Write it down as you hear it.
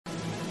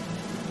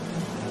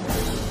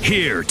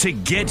Here to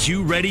get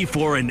you ready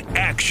for an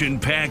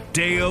action-packed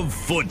day of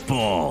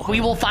football.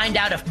 We will find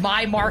out if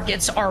my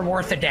markets are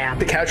worth a damn.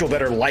 The casual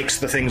bettor likes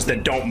the things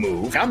that don't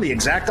move. I'm the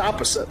exact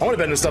opposite. I want to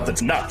bet into stuff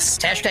that's nuts.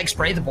 Hashtag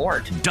spray the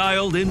board.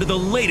 Dialed into the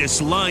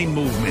latest line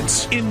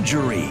movements,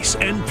 injuries,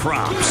 and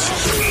props.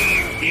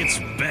 It's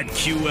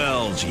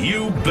BetQL's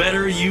You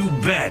Better You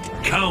Bet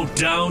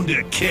Countdown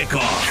to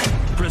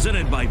Kickoff.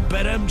 Presented by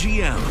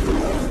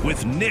BetMGM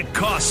with Nick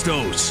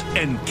Kostos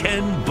and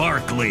Ken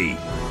Barkley.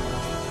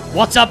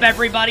 What's up,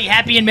 everybody?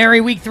 Happy and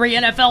merry Week 3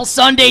 NFL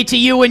Sunday to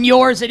you and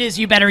yours. It is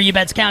You Better You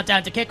Bet's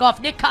Countdown to Kickoff.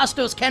 Nick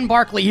Kostos, Ken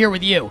Barkley here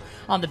with you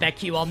on the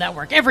BetQL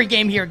Network. Every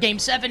game here, Game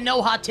 7,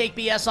 no hot take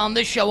BS on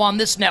this show, on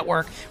this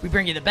network. We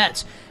bring you the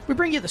bets. We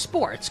bring you the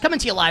sports. Coming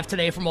to you live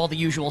today from all the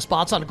usual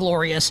spots on a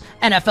glorious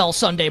NFL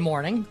Sunday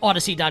morning.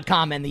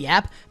 Odyssey.com and the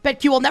app.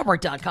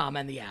 BetQLNetwork.com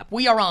and the app.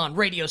 We are on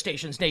radio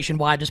stations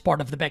nationwide as part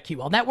of the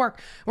BetQL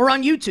Network. We're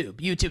on YouTube.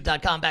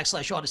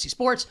 YouTube.com/Odyssey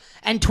Sports.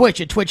 And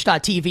Twitch at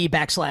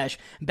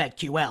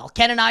Twitch.tv/BetQL.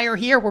 Ken and I are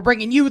here. We're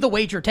bringing you the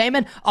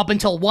Wagertainment up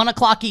until 1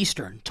 o'clock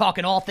Eastern.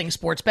 Talking all things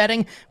sports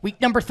betting. Week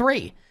number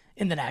 3.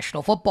 In the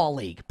National Football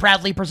League.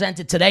 Proudly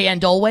presented today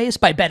and always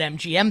by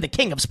BetMGM, the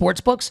king of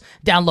sportsbooks.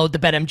 Download the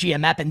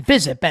BetMGM app and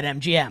visit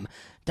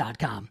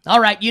BetMGM.com. All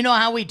right, you know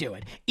how we do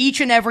it.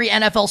 Each and every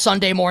NFL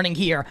Sunday morning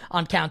here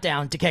on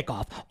Countdown to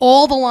Kickoff.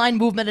 All the line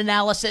movement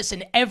analysis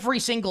in every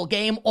single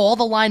game, all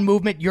the line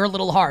movement your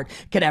little heart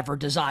could ever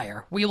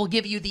desire. We will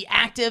give you the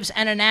actives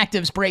and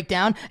inactives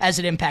breakdown as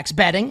it impacts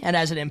betting and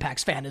as it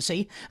impacts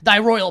fantasy. Thy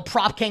Royal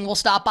Prop King will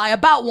stop by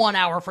about 1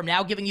 hour from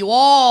now, giving you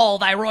all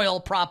thy Royal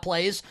Prop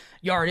plays,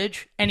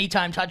 yardage,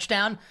 anytime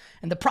touchdown.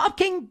 And the Prop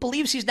King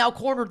believes he's now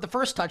cornered the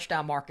first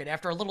touchdown market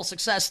after a little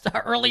success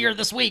earlier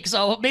this week.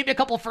 So maybe a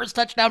couple first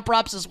touchdown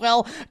props as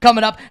well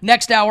coming up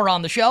next hour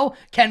on the show.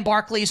 Ken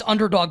Barkley's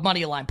Underdog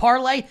Moneyline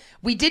Parlay.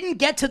 We didn't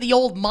get to the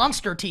old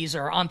monster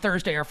teaser on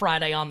Thursday or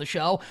Friday on the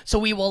show, so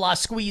we will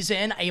squeeze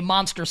in a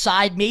monster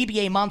side, maybe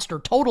a monster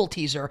total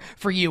teaser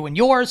for you and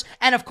yours.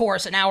 And of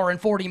course, an hour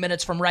and 40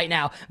 minutes from right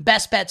now,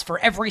 best bets for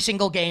every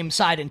single game,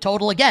 side and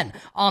total, again,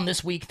 on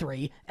this Week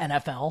 3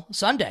 NFL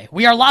Sunday.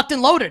 We are locked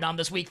and loaded on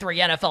this Week 3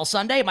 NFL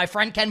Sunday. My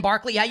friend Ken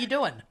Barkley, how you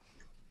doing?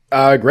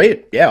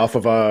 Great. Yeah, off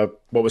of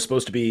what was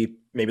supposed to be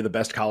maybe the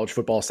best college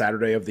football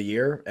Saturday of the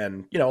year.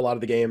 And, a lot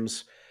of the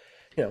games,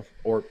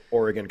 or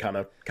Oregon kind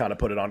of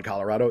put it on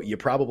Colorado. You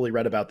probably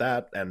read about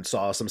that and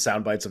saw some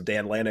sound bites of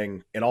Dan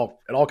Lanning in all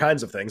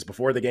kinds of things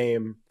before the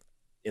game,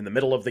 in the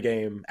middle of the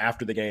game,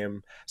 after the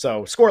game.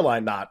 So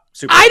scoreline, not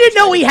super. I didn't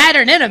know he had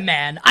it in him,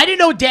 man. I didn't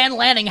know Dan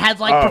Lanning had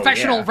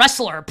professional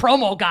wrestler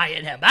promo guy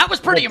in him. That was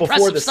pretty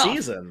impressive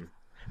stuff.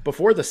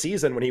 Before the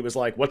season, when he was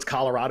like, "What's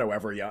Colorado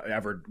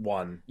ever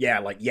won?" Yeah,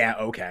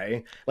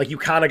 okay. Like you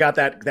kind of got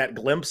that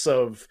glimpse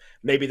of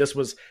maybe this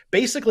was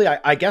basically.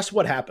 I guess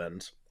what's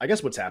happened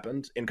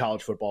in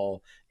college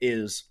football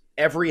is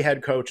every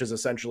head coach has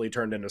essentially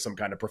turned into some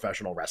kind of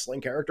professional wrestling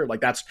character. Like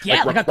that's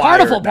like a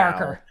carnival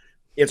barker.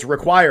 It's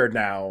required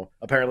now,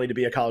 apparently, to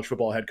be a college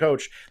football head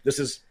coach. This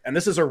is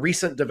a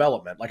recent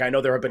development. Like I know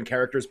there have been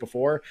characters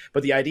before,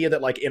 but the idea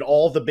that like in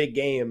all the big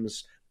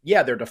games.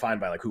 Yeah, they're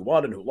defined by like who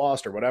won and who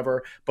lost or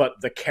whatever, but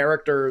the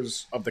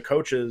characters of the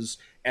coaches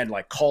and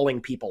like calling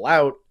people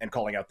out and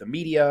calling out the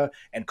media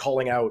and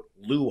calling out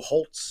Lou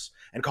Holtz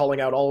and calling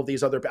out all of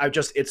these other,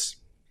 it's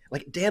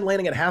like Dan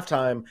Lanning at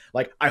halftime.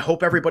 Like, I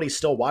hope everybody's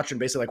still watching.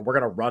 Basically, like we're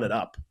going to run it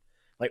up.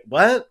 Like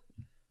what?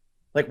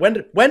 Like when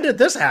did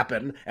this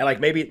happen? And like,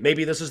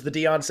 maybe this is the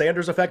Deion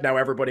Sanders effect. Now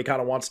everybody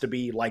kind of wants to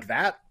be like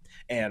that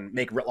and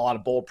make a lot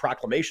of bold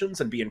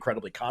proclamations and be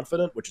incredibly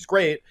confident, which is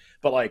great.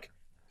 But like,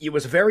 it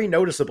was very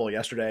noticeable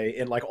yesterday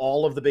in like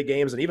all of the big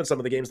games and even some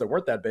of the games that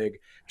weren't that big,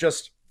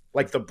 just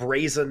like the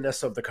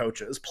brazenness of the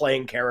coaches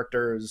playing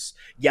characters,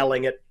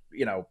 yelling at,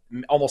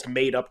 almost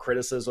made up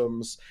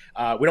criticisms.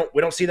 We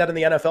don't see that in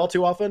the NFL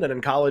too often. And in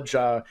college,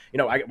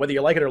 whether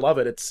you like it or love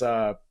it,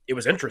 it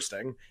was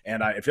interesting.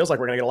 And it feels like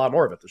we're going to get a lot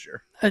more of it this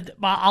year.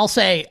 I'll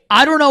say,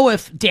 I don't know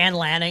if Dan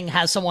Lanning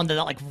has someone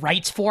that like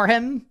writes for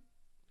him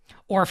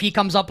or if he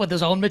comes up with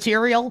his own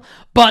material,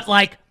 but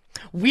like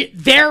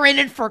they're in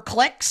it for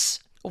clicks.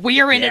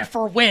 We're in it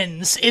for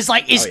wins is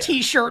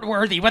t-shirt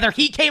worthy, whether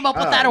he came up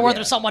with that or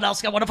whether someone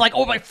else got one of like,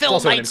 my Phil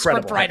Knight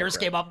script writers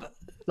came up.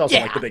 It's also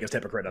like the biggest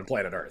hypocrite on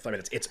planet Earth. I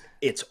mean,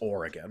 it's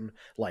Oregon.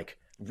 Like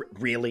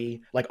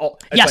really, like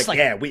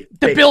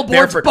the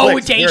billboard's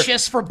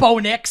bodacious for Bo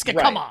Nix.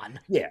 Come on.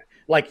 Yeah.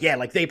 Like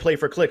they play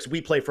for clicks,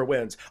 we play for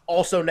wins.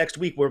 Also next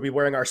week we'll be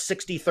wearing our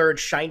 63rd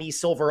shiny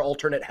silver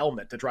alternate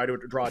helmet to try to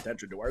draw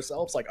attention to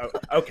ourselves. Like,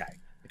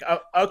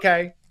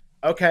 okay.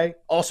 Okay.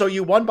 Also,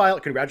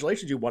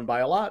 congratulations, you won by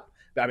a lot.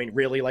 I mean,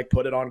 really, like,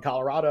 put it on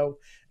Colorado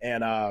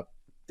and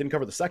didn't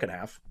cover the second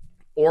half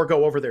or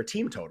go over their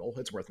team total,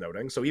 it's worth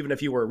noting. So even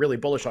if you were really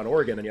bullish on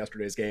Oregon in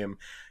yesterday's game,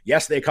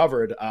 yes, they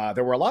covered.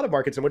 There were a lot of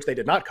markets in which they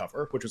did not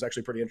cover, which was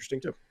actually pretty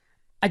interesting, too.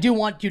 I do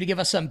want you to give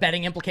us some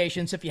betting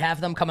implications if you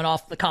have them coming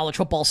off the college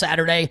football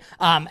Saturday,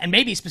 and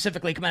maybe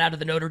specifically coming out of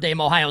the Notre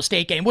Dame-Ohio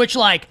State game, which,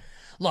 like,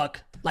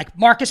 look, like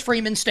Marcus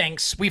Freeman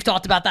stinks. We've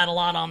talked about that a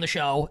lot on the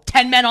show.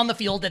 10 men on the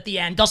field at the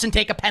end, doesn't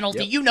take a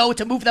penalty,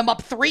 to move them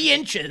up 3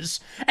 inches,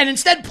 and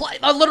instead play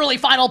a literally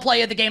final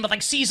play of the game with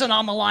like season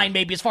on the line,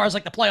 maybe as far as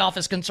like the playoff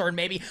is concerned,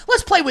 maybe.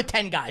 Let's play with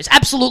 10 guys.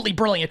 Absolutely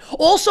brilliant.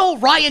 Also,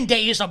 Ryan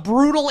Day is a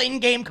brutal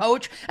in-game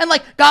coach, and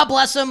like, God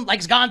bless him, like,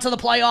 he's gone to the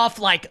playoff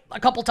like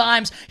a couple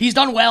times. He's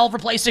done well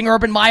replacing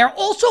Urban Meyer.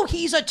 Also,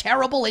 he's a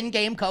terrible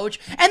in-game coach.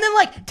 And then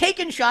like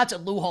taking shots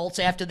at Lou Holtz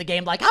after the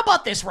game, like, how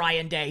about this,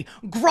 Ryan Day?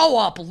 Grow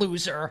up,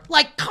 loser.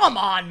 Like, come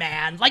on,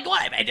 man. Like,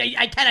 what?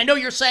 I know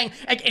you're saying,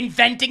 like,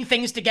 inventing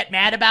things to get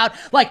mad about.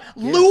 Like,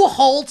 Lou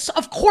Holtz,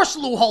 of course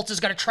Lou Holtz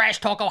is going to trash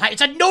talk Ohio.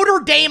 It's a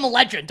Notre Dame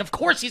legend. Of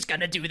course he's going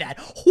to do that.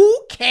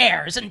 Who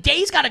cares? And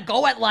Day's got to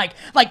go at, like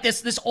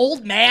this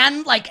old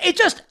man. Like, it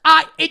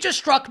just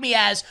struck me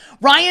as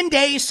Ryan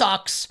Day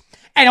sucks,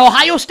 and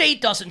Ohio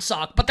State doesn't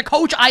suck, but the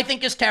coach, I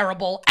think, is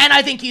terrible, and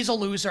I think he's a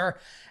loser.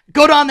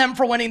 Good on them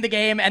for winning the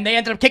game, and they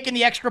ended up kicking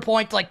the extra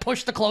point to like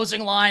push the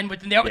closing line.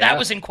 That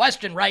was in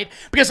question, right?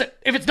 Because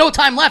if it's no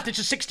time left, it's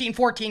just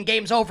 16-14,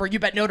 game's over. You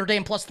bet Notre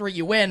Dame +3,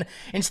 you win.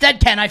 Instead,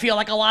 Ken, I feel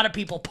like a lot of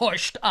people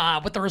pushed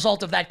with the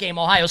result of that game,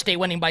 Ohio State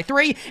winning by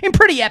 3 in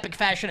pretty epic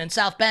fashion in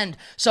South Bend.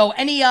 So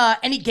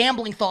any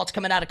gambling thoughts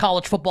coming out of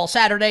college football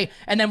Saturday,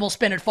 and then we'll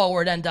spin it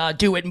forward and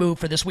do it move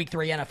for this Week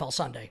 3 NFL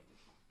Sunday.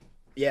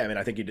 Yeah, I mean,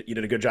 I think you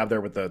did a good job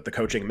there with the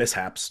coaching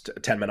mishaps,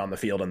 10 men on the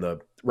field, and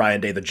the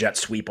Ryan Day, the jet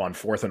sweep on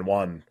 4th and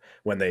 1,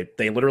 when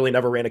they literally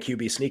never ran a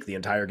QB sneak the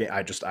entire game.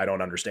 I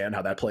don't understand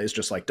how that plays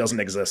just like doesn't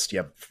exist.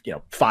 You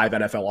have 5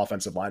 NFL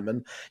offensive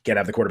linemen, can't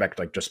have the quarterback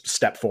like just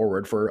step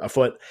forward for a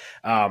foot.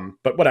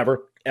 But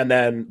whatever. And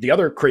then the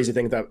other crazy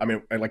thing that, I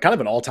mean, like kind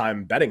of an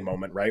all-time betting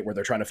moment, right? Where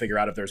they're trying to figure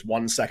out if there's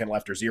 1 second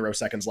left or 0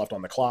 seconds left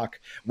on the clock.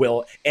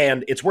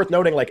 And it's worth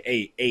noting, like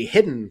a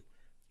hidden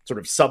sort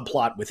of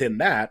subplot within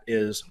that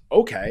is,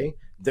 okay,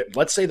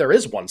 let's say there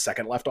is 1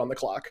 second left on the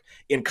clock.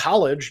 In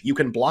college, you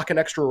can block an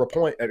extra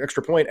point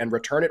and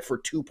return it for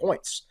 2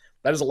 points.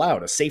 That is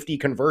allowed. A safety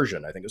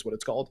conversion, I think is what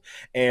it's called.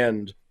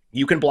 And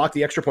you can block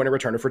the extra point and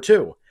return it for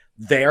 2.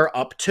 They're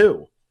up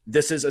 2.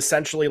 This is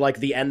essentially like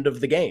the end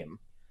of the game.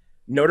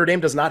 Notre Dame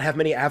does not have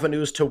many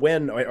avenues to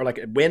win or like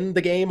win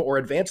the game or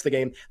advance the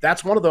game.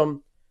 That's one of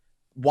them.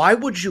 Why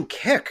would you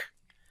kick?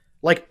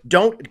 Like,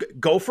 don't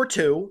go for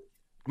 2.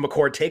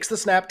 McCord takes the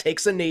snap,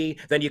 takes a knee,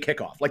 then you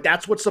kick off. Like,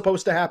 that's what's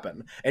supposed to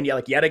happen. And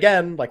yet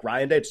again, like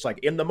Ryan Day, it's like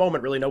in the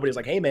moment, really nobody's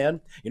like, hey man,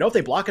 if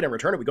they block it and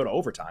return it, we go to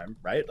overtime,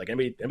 right? Like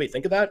anybody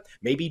think of that?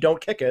 Maybe don't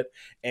kick it.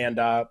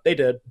 And they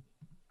did.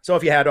 So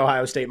if you had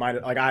Ohio State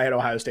minus, like I had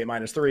Ohio State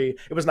 -3,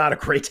 it was not a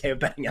great day of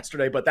betting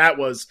yesterday, but that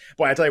was,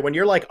 boy, I tell you, when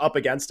you're like up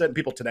against it, and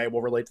people today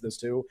will relate to this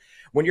too,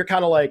 when you're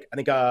kind of like, I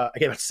think I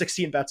gave out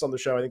 16 bets on the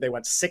show. I think they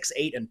went 6,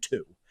 8, and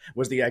 2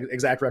 was the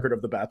exact record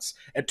of the bets,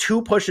 and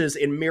 2 pushes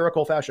in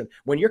miracle fashion.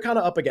 When you're kind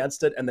of up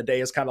against it and the day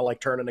is kind of like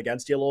turning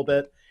against you a little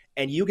bit,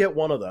 and you get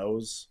one of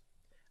those,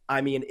 I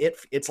mean,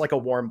 it's like a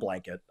warm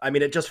blanket. I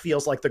mean, it just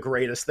feels like the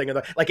greatest thing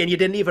and you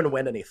didn't even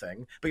win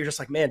anything, but you're just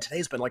like, man,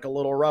 today's been like a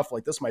little rough.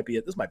 Like this might be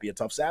a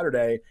tough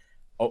Saturday.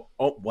 Oh,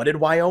 what did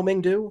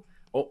Wyoming do?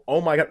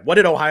 Oh my God. What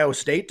did Ohio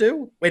State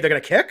do? Wait, they're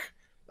going to kick?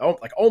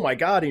 Oh my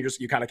God. And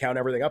you kind of count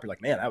everything up. You're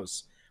like, man, that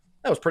was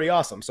pretty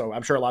awesome. So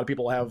I'm sure a lot of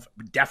people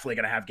definitely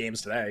going to have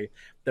games today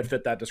that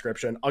fit that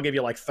description. I'll give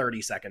you like 30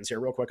 seconds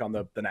here real quick on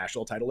the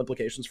national title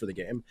implications for the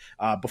game.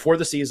 Before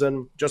the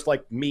season, just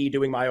like me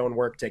doing my own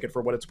work, take it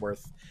for what it's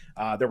worth.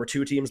 There were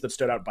 2 teams that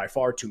stood out by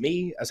far to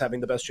me as having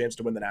the best chance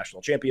to win the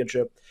national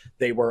championship.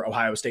 They were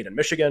Ohio State and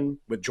Michigan,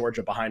 with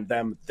Georgia behind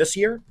them this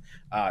year.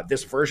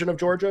 This version of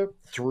Georgia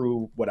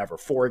through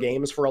 4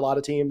 games for a lot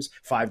of teams,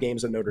 5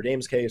 games in Notre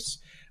Dame's case.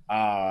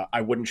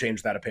 I wouldn't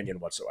change that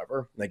opinion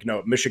whatsoever. Like,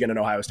 no, Michigan and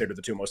Ohio State are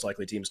the 2 most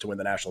likely teams to win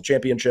the national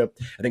championship.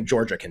 I think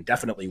Georgia can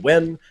definitely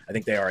win. I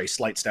think they are a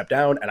slight step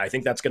down, and I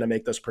think that's going to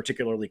make this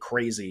particularly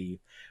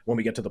crazy when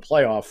we get to the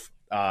playoff.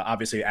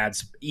 Obviously,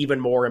 adds even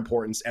more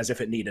importance, as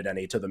if it needed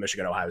any, to the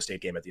Michigan-Ohio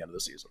State game at the end of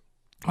the season.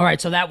 All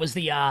right, so that was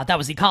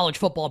the college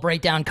football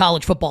breakdown,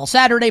 college football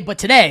Saturday, but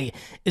today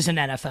is an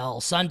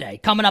NFL Sunday.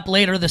 Coming up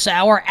later this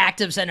hour,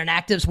 actives and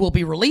inactives will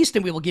be released,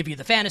 and we will give you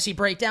the fantasy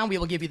breakdown. We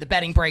will give you the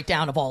betting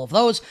breakdown of all of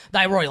those.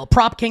 Thy Royal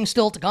Prop King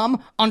still to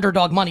come.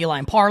 Underdog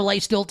Moneyline Parlay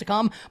still to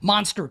come.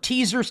 Monster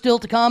Teaser still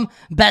to come.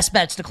 Best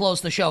bets to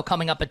close the show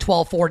coming up at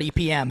 12:40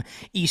 p.m.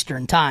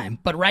 Eastern Time.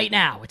 But right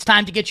now, it's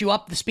time to get you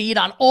up to speed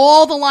on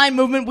all the line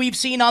movement we've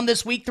seen on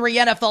this Week 3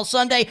 NFL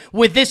Sunday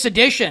with this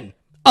edition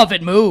of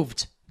It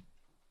Moved.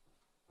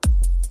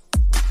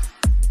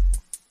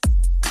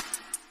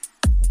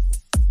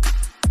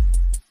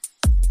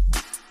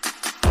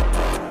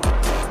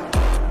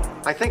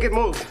 I think it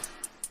moved.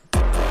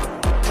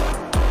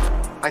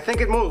 I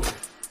think it moved.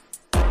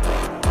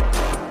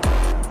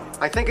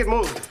 I think it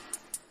moved.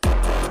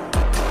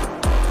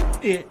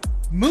 It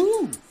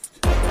moved.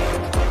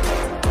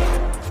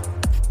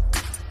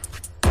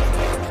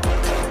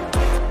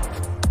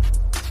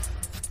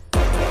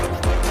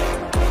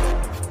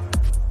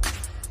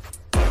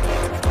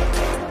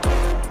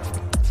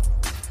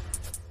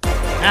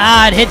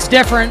 It hits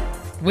different.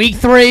 Week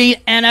 3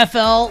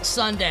 NFL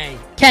Sunday.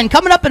 Ken,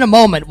 coming up in a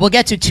moment, we'll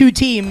get to two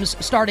teams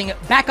starting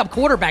backup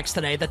quarterbacks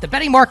today that the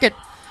betting market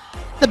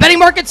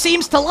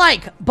seems to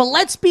like. But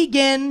let's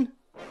begin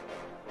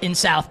in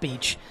South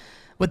Beach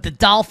with the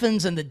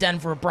Dolphins and the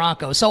Denver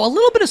Broncos. So a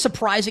little bit of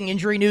surprising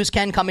injury news,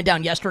 Ken, coming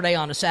down yesterday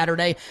on a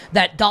Saturday,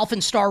 that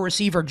Dolphin star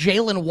receiver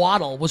Jalen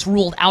Waddle was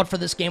ruled out for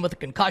this game with a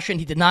concussion.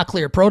 He did not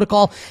clear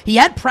protocol. He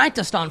had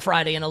practiced on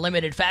Friday in a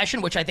limited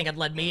fashion, which I think had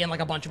led me and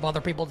like a bunch of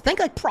other people to think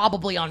like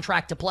probably on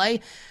track to play.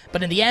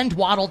 But in the end,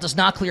 Waddle does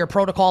not clear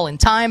protocol in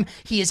time.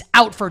 He is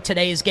out for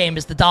today's game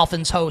as the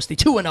Dolphins host, the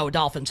 2-0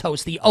 Dolphins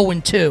host, the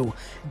 0-2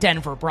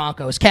 Denver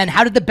Broncos. Ken,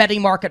 how did the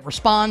betting market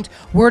respond?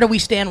 Where do we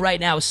stand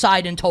right now,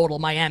 side and total,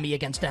 Miami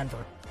against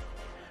Denver?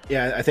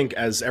 Yeah, I think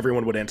as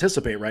everyone would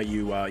anticipate, right,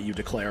 you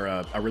declare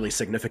a really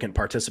significant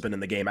participant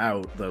in the game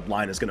out, the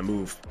line is going to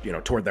move,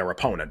 toward their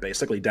opponent.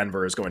 Basically,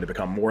 Denver is going to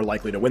become more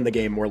likely to win the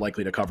game, more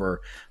likely to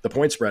cover the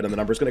point spread, and the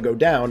number is going to go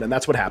down, and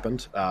that's what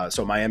happened.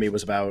 So Miami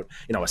was about,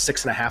 a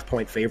 6.5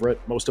 point favorite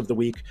most of the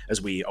week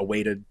as we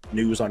awaited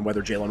news on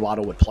whether Jalen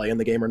Waddle would play in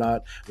the game or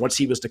not. Once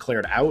he was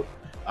declared out,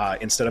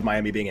 instead of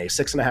Miami being a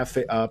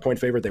 6.5 point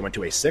favorite, they went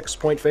to a 6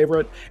 point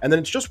favorite. And then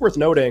it's just worth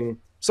noting,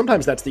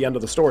 sometimes that's the end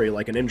of the story.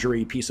 Like an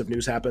injury piece of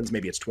news happens,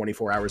 maybe it's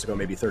 24 hours ago,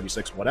 maybe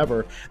 36,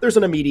 whatever. There's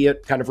an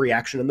immediate kind of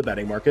reaction in the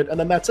betting market, and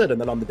then that's it. And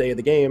then on the day of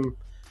the game,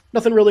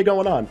 nothing really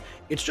going on.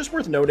 It's just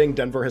worth noting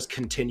Denver has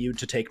continued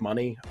to take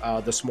money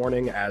this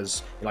morning,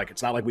 as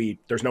it's not like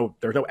there's no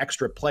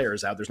extra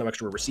players out, there's no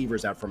extra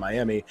receivers out for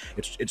Miami.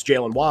 It's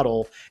Jalen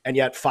Waddle, and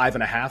yet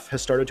 5.5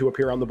 has started to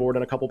appear on the board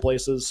in a couple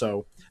places.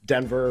 So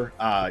Denver,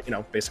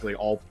 basically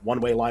all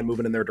one-way line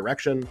moving in their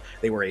direction.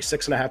 They were a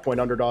 6.5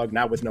 point underdog.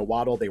 Now with no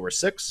Waddle, they were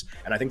 6,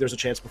 and I think there's a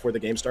chance before the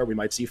game start we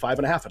might see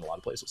 5.5 in a lot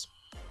of places.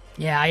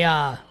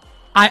 Yeah,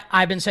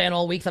 I've been saying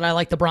all week that I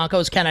like the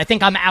Broncos, Ken. I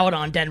think I'm out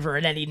on Denver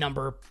at any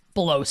number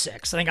below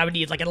 6. I think I would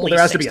need at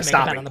least 6 to make a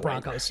bet on the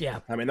Broncos.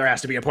 Yeah. I mean, there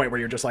has to be a point where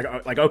you're just like,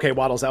 okay,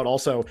 Waddle's out.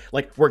 Also,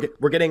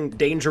 we're getting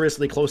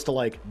dangerously close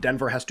to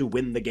Denver has to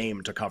win the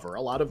game to cover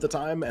a lot of the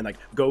time and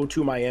go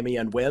to Miami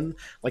and win.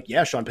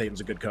 Yeah, Sean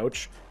Payton's a good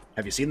coach.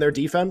 Have you seen their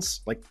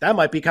defense? That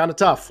might be kind of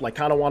tough.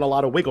 Kind of want a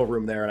lot of wiggle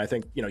room there. And I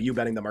think, you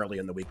betting them early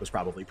in the week was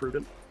probably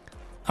prudent.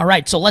 All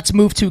right, so let's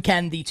move to,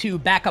 Ken, the two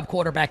backup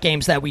quarterback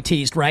games that we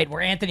teased, right?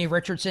 Where Anthony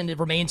Richardson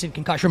remains in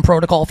concussion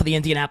protocol for the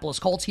Indianapolis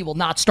Colts. He will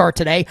not start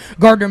today.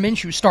 Gardner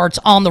Minshew starts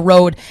on the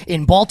road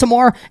in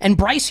Baltimore. And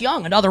Bryce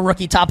Young, another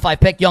rookie top 5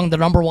 pick. Young, the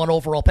number 1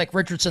 overall pick.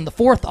 Richardson, the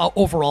 4th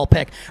overall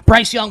pick.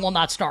 Bryce Young will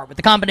not start with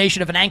the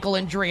combination of an ankle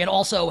injury and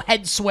also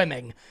head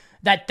swimming.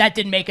 That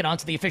didn't make it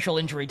onto the official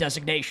injury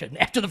designation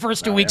after the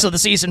first 2 weeks of the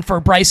season for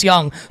Bryce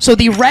Young. So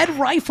the Red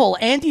Rifle,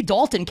 Andy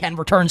Dalton, Ken,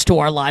 returns to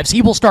our lives.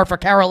 He will start for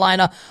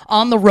Carolina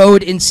on the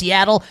road in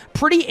Seattle.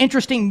 Pretty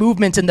interesting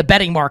movements in the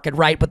betting market,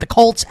 right? With the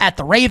Colts at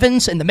the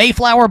Ravens in the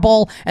Mayflower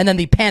Bowl, and then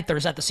the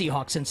Panthers at the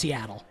Seahawks in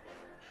Seattle.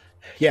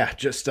 Yeah,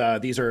 just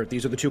these are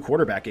the two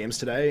quarterback games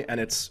today,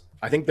 and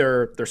I think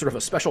they're sort of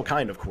a special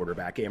kind of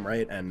quarterback game,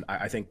 right? And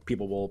I think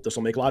this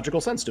will make logical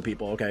sense to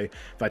people. Okay,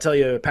 if I tell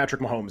you Patrick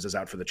Mahomes is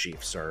out for the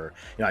Chiefs, or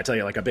I tell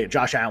you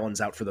Josh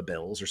Allen's out for the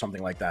Bills or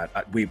something like that,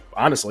 we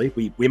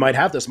might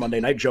have this Monday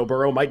night. Joe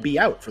Burrow might be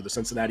out for the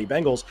Cincinnati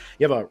Bengals.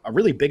 You have a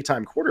really big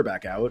time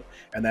quarterback out,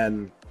 and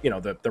then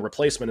the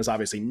replacement is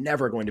obviously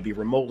never going to be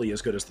remotely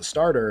as good as the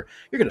starter.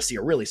 You're going to see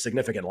a really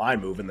significant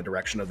line move in the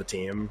direction of the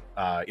team,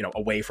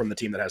 away from the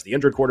team that has the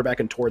injured quarterback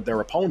and toward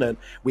their opponent.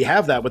 We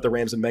have that with the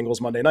Rams and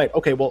Bengals Monday night.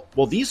 Okay, well,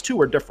 these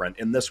two are different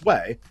in this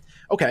way.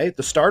 Okay,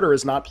 the starter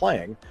is not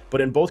playing, but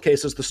in both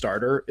cases, the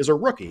starter is a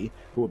rookie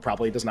who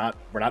probably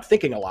we're not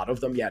thinking a lot of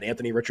them yet.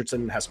 Anthony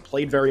Richardson hasn't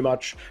played very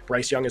much.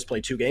 Bryce Young has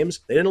played 2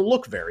 games. They didn't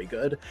look very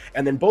good.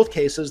 And in both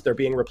cases, they're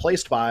being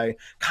replaced by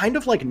kind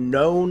of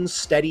known,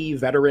 steady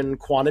veteran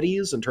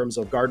quantities in terms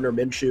of Gardner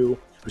Minshew,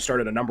 who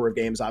started a number of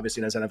games,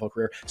 obviously, in his NFL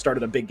career,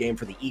 started a big game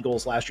for the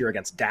Eagles last year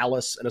against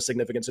Dallas in a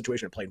significant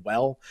situation and played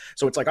well.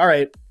 So it's all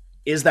right,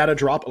 is that a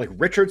drop?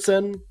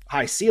 Richardson,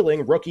 high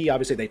ceiling, rookie,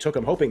 obviously they took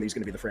him hoping he's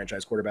going to be the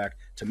franchise quarterback,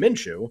 to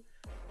Minshew.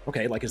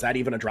 Okay, is that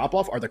even a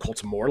drop-off? Are the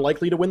Colts more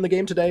likely to win the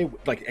game today?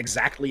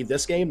 Exactly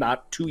this game,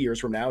 not 2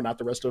 years from now, not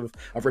the rest of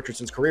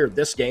Richardson's career,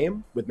 this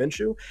game with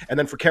Minshew. And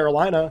then for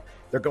Carolina,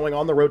 they're going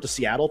on the road to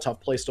Seattle,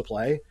 tough place to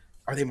play.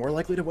 Are they more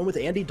likely to win with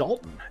Andy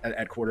Dalton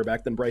at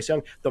quarterback than Bryce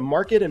Young? The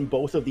market in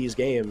both of these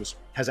games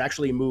has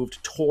actually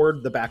moved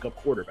toward the backup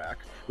quarterback,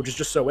 which is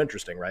just so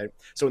interesting, right?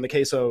 So in the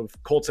case of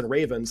Colts and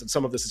Ravens, and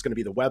some of this is going to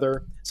be the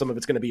weather, some of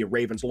it's going to be a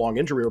Ravens long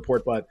injury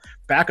report, but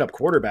backup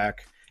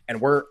quarterback, and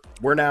we're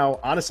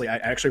now, honestly, I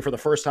actually, for the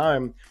first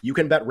time, you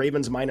can bet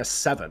Ravens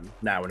 -7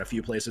 now in a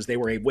few places. They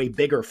were a way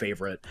bigger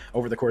favorite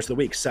over the course of the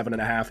week.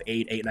 7.5,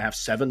 8, 8.5,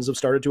 7s have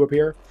started to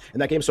appear in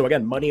that game. So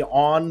again, money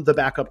on the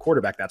backup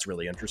quarterback. That's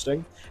really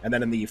interesting. And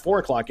then in the 4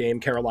 o'clock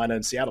game, Carolina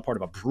and Seattle, part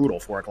of a brutal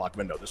 4 o'clock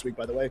window this week,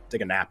 by the way.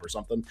 Take a nap or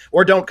something.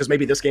 Or don't, because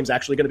maybe this game's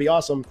actually going to be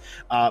awesome.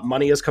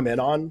 Money has come in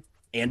on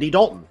Andy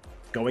Dalton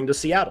going to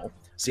Seattle.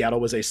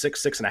 Seattle was a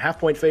 6.5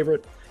 point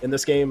favorite in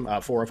this game,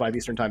 4 or 5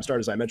 Eastern time start,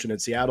 as I mentioned, in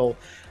Seattle.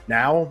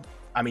 Now,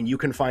 I mean, you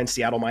can find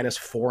Seattle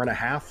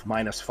 -4.5,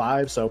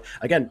 -5. So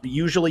again,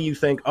 usually you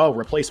think, oh,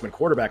 replacement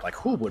quarterback, like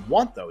who would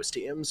want those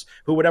teams?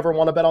 Who would ever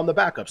want to bet on the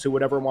backups? Who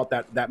would ever want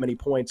that many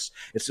points?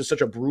 It's just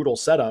such a brutal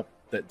setup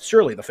that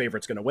surely the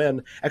favorite's going to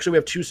win. Actually, we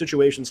have two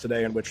situations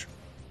today in which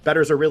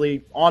bettors are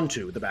really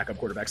onto the backup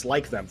quarterbacks,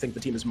 like them, think the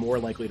team is more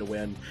likely to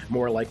win,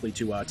 more likely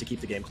to keep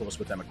the game close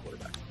with them at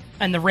quarterback.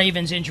 And the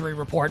Ravens injury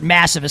report,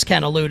 massive, as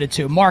Ken alluded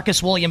to.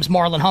 Marcus Williams,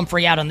 Marlon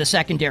Humphrey out on the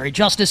secondary.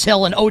 Justice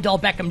Hill and Odell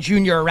Beckham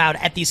Jr. are out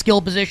at the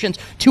skill positions.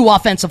 2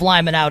 offensive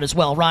linemen out as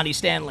well, Ronnie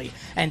Stanley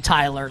and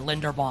Tyler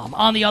Linderbaum.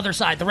 On the other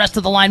side, the rest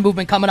of the line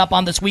movement coming up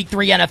on this Week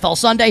 3 NFL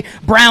Sunday.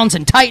 Browns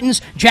and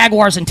Titans,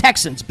 Jaguars and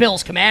Texans,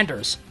 Bills,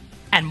 Commanders,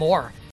 and more.